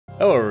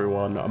Hello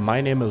everyone, my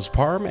name is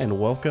Parm and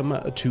welcome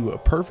to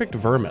Perfect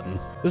Vermin.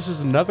 This is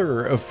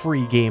another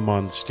free game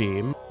on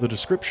Steam. The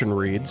description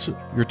reads,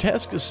 your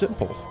task is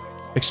simple.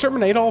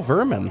 Exterminate all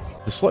vermin.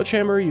 The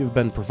sledgehammer you've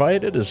been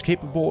provided is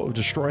capable of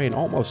destroying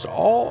almost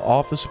all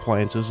office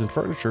appliances and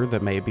furniture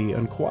that may be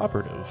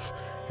uncooperative.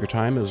 Your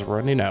time is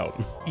running out.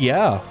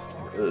 Yeah.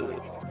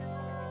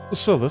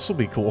 So this will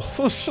be cool.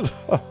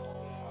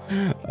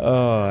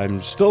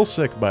 I'm still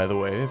sick, by the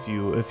way, if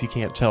you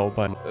can't tell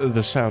by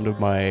the sound of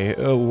my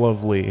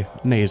lovely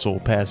nasal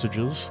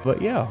passages.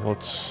 But yeah,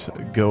 let's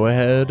go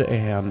ahead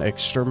and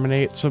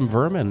exterminate some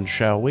vermin,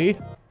 shall we?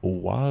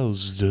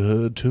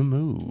 WASD to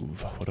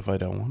move. What if I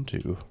don't want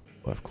to?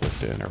 Left click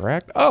to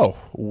interact. Oh,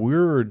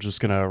 we're just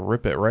gonna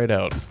rip it right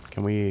out.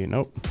 Can we?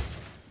 Nope.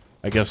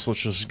 I guess let's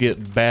just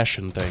get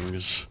bashing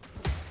things.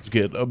 Let's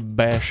get a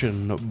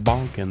bashing,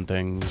 bonking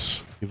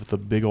things. Give it the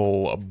big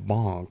ol'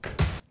 bonk.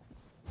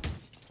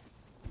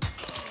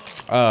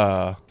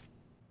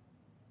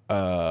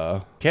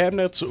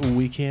 Cabinets,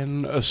 we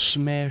can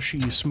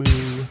smashy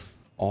smooth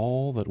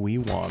all that we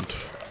want.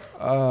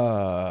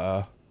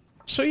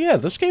 So yeah,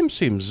 this game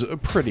seems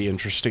pretty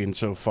interesting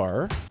so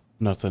far.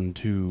 Nothing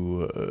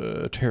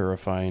too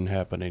terrifying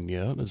happening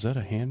yet. Is that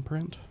a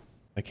handprint?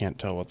 I can't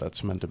tell what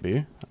that's meant to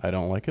be. I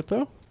don't like it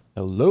though.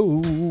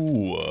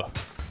 Hello?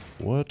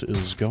 What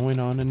is going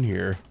on in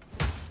here?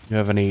 You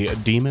have any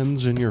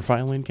demons in your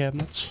filing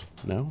cabinets?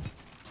 No?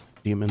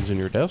 Demons in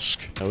your desk?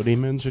 No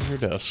demons in your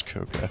desk.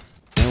 Okay.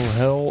 No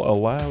hell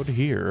allowed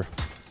here.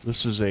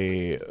 This is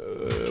a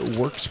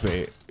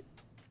workspace.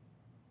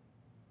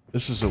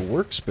 This is a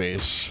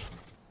workspace.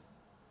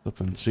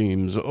 Something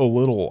seems a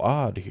little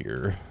odd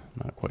here.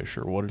 Not quite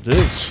sure what it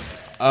is.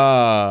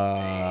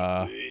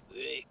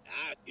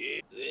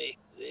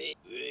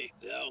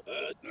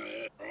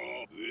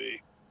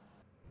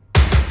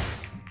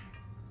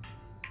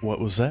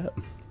 What was that?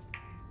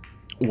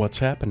 What's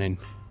happening?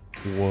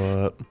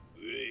 What?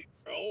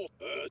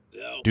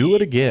 Do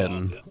it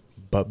again,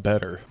 but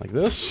better. Like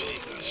this?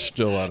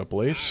 Still out of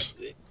place.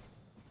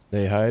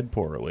 They hide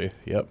poorly.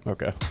 Yep,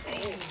 okay.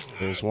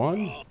 There's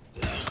one.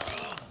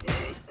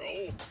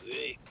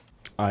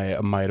 I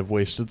might have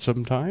wasted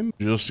some time.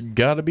 Just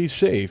gotta be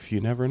safe, you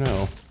never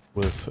know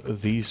with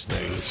these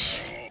things.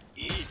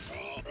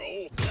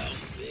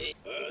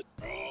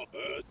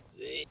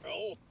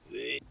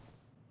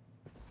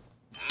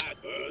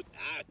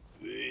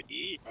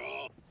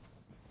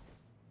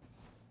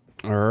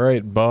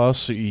 Alright,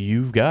 boss,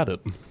 you've got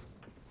it.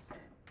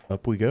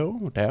 Up we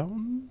go,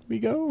 down we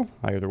go,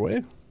 either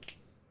way.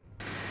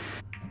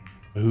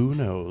 Who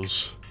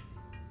knows?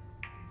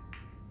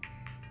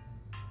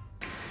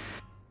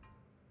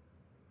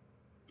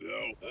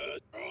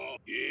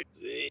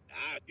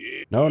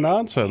 No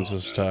nonsense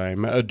this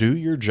time. Do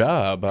your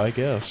job, I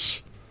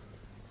guess.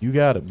 You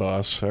got it,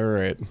 boss.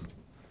 Alright.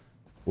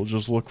 We'll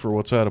just look for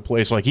what's out of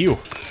place, like you.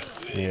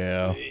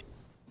 Yeah.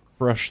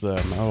 Crush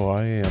them. Oh,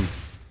 I am.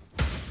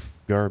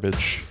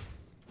 Garbage.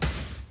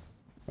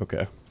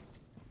 Okay.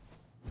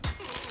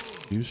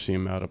 You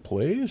seem out of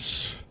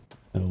place.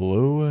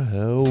 Hello,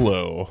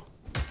 hello.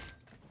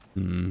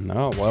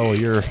 Oh, well,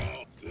 you're...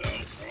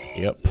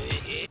 Yep.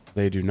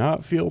 They do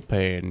not feel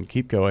pain.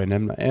 Keep going.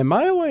 Am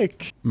I,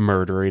 like,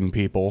 murdering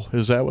people?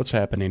 Is that what's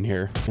happening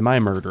here? Am I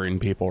murdering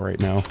people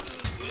right now?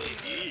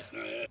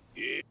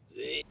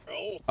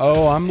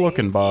 Oh, I'm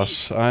looking,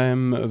 boss.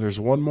 There's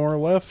one more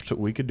left.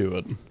 We could do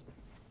it.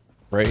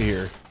 Right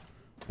here.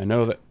 I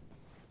know that...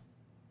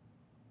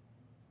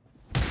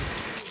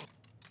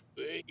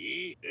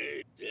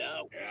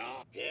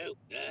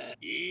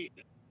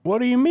 What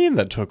do you mean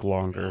that took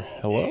longer?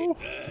 Hello?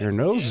 Your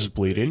nose is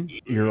bleeding.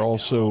 You're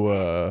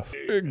also,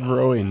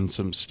 growing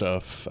some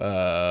stuff.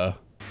 What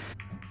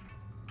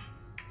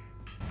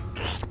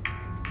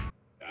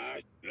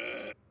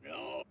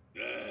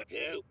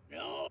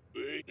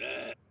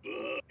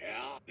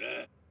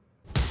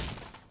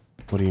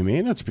do you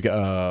mean? It's because...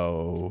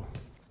 Oh...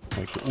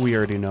 Like, we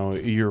already know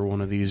you're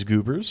one of these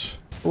goobers.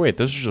 Oh, wait,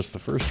 this is just the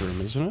first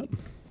room, isn't it?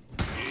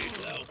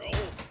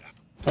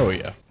 Oh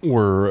yeah,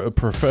 we're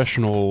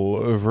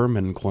professional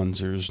vermin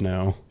cleansers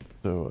now,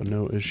 so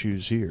no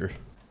issues here.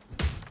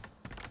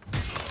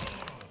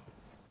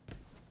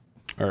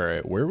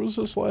 Alright, where was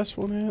this last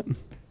one at?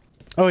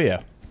 Oh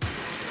yeah.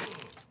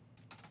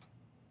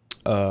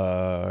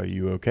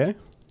 You okay?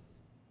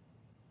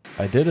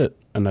 I did it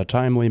in a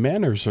timely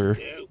manner, sir.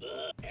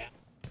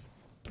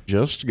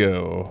 Just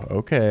go.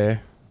 Okay.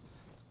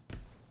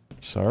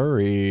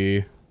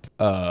 Sorry.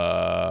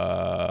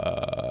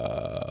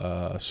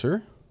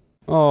 Sir?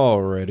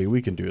 Alrighty,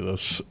 we can do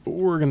this.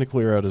 We're gonna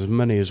clear out as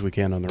many as we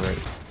can on the right.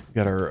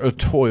 Got our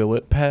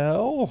toilet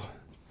pal.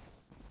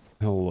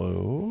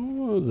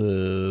 Hello.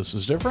 This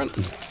is different.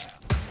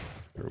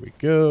 There we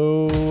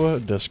go.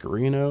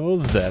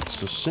 Descarino.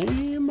 That's the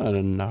same.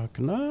 Knock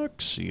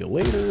knock. See you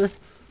later. How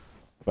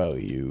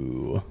about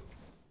you?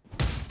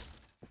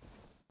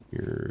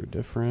 You're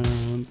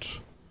different.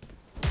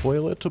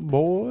 Toilet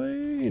boy.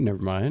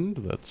 Never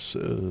mind. That's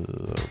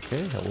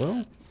okay.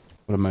 Hello.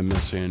 What am I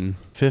missing?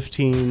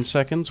 15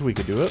 seconds. We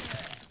could do it.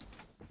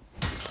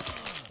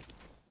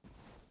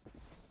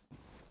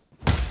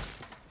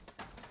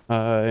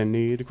 I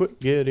need to quit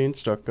getting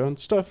stuck on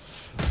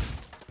stuff.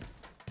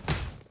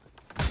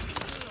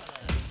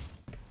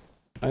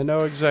 I know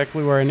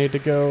exactly where I need to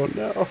go.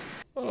 No.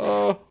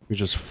 Oh. We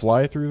just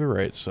fly through the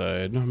right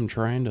side. I'm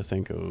trying to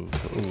think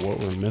of what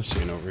we're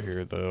missing over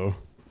here, though.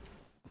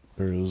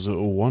 There's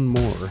one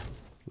more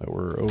that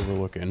we're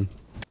overlooking.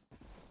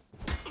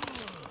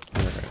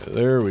 Alright,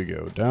 there we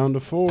go. Down to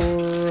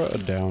 4,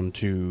 down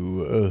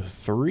to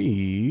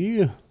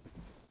 3.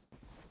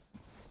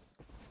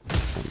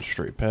 Come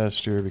straight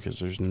past here because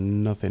there's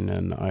nothing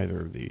in either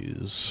of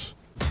these.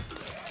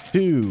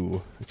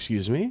 2.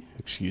 Excuse me.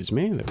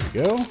 There we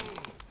go.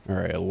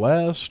 Alright,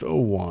 last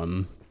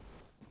 1.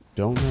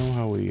 Don't know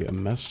how we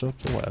messed up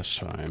the last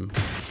time.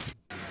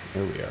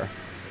 There we are.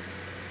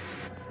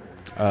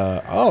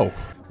 Oh,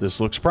 this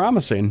looks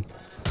promising.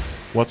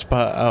 What's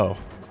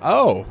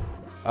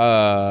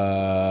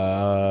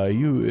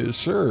you,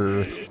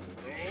 sir.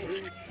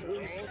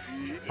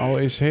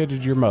 Always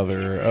hated your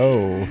mother.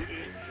 Oh.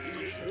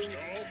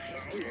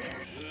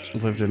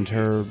 Lived in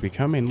terror of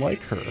becoming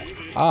like her.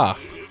 Ah.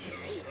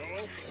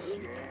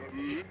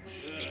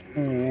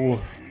 Ooh.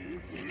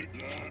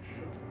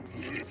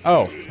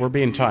 Oh, we're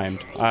being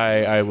timed.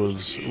 I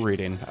was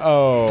reading.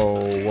 Oh,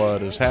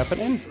 what is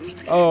happening?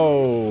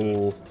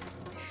 Oh.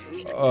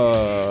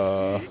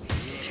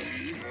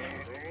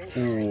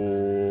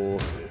 Ooh.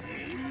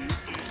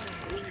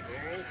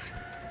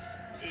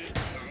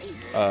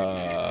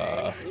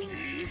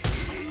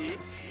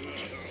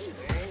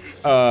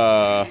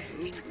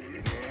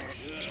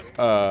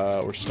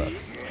 We're stuck.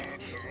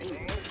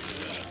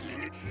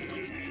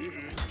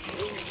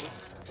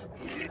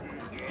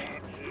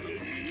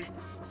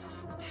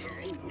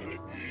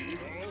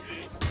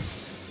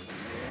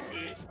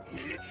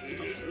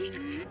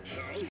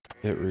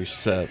 It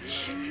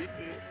resets.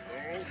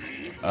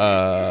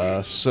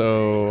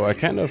 So I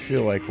kind of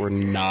feel like we're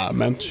not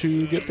meant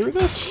to get through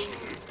this.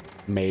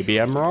 Maybe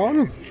I'm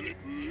wrong.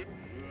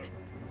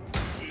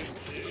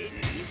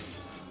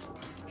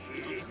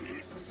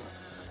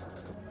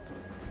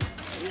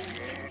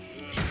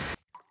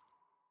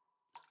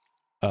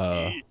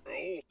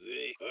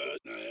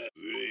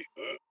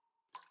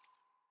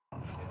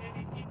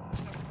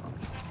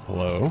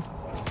 Hello?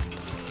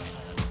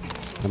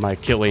 Am I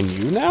killing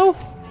you now?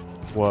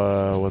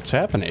 What's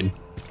happening?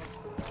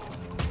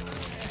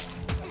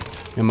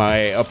 Am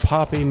I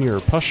popping your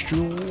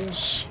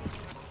pustules?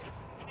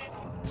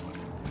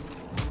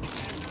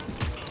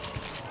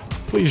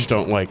 Please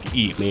don't, like,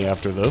 eat me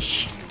after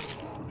this.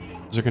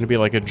 Is there gonna be,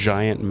 like, a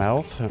giant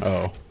mouth?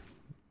 Oh.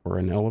 Or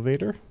an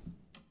elevator?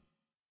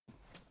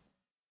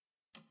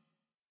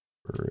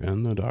 We're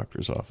in the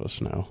doctor's office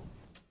now.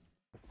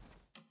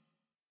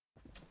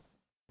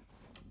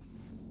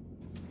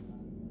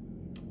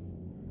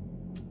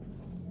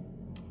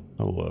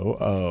 Hello?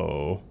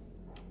 Oh.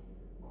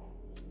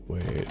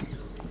 Wait.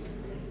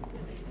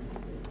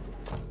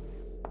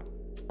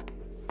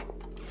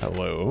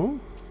 Hello?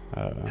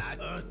 I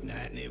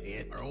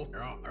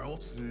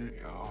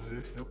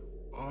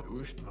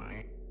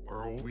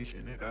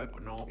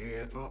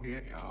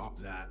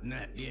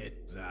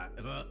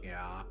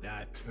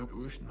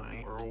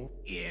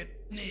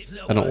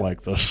don't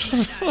like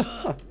this.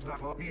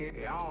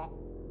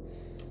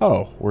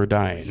 Oh, we're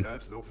dying.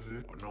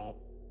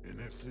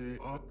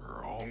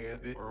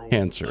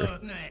 Cancer.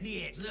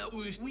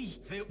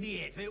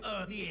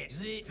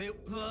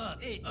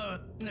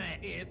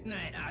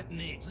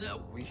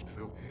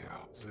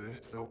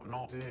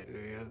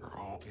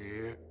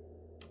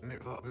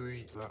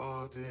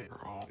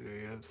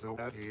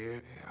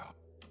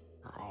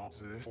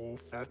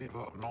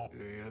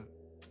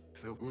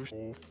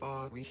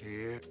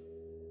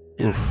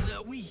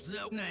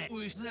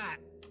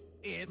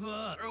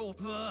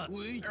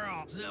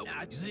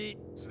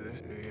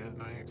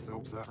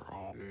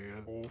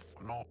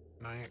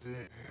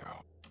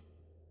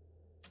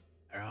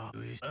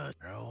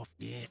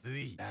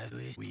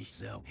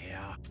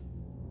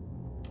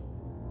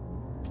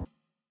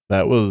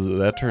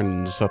 That turned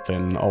into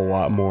something a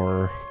lot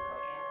more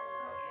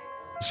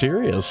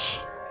serious.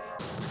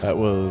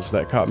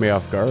 That caught me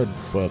off guard,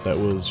 but that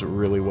was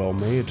really well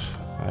made.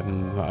 I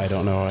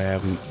don't know, I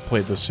haven't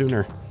played this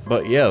sooner.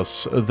 But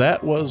yes,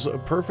 that was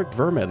Perfect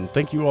Vermin.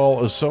 Thank you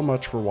all so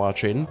much for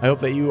watching. I hope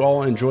that you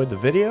all enjoyed the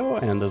video,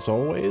 and as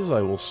always,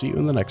 I will see you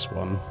in the next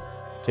one.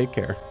 Take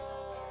care.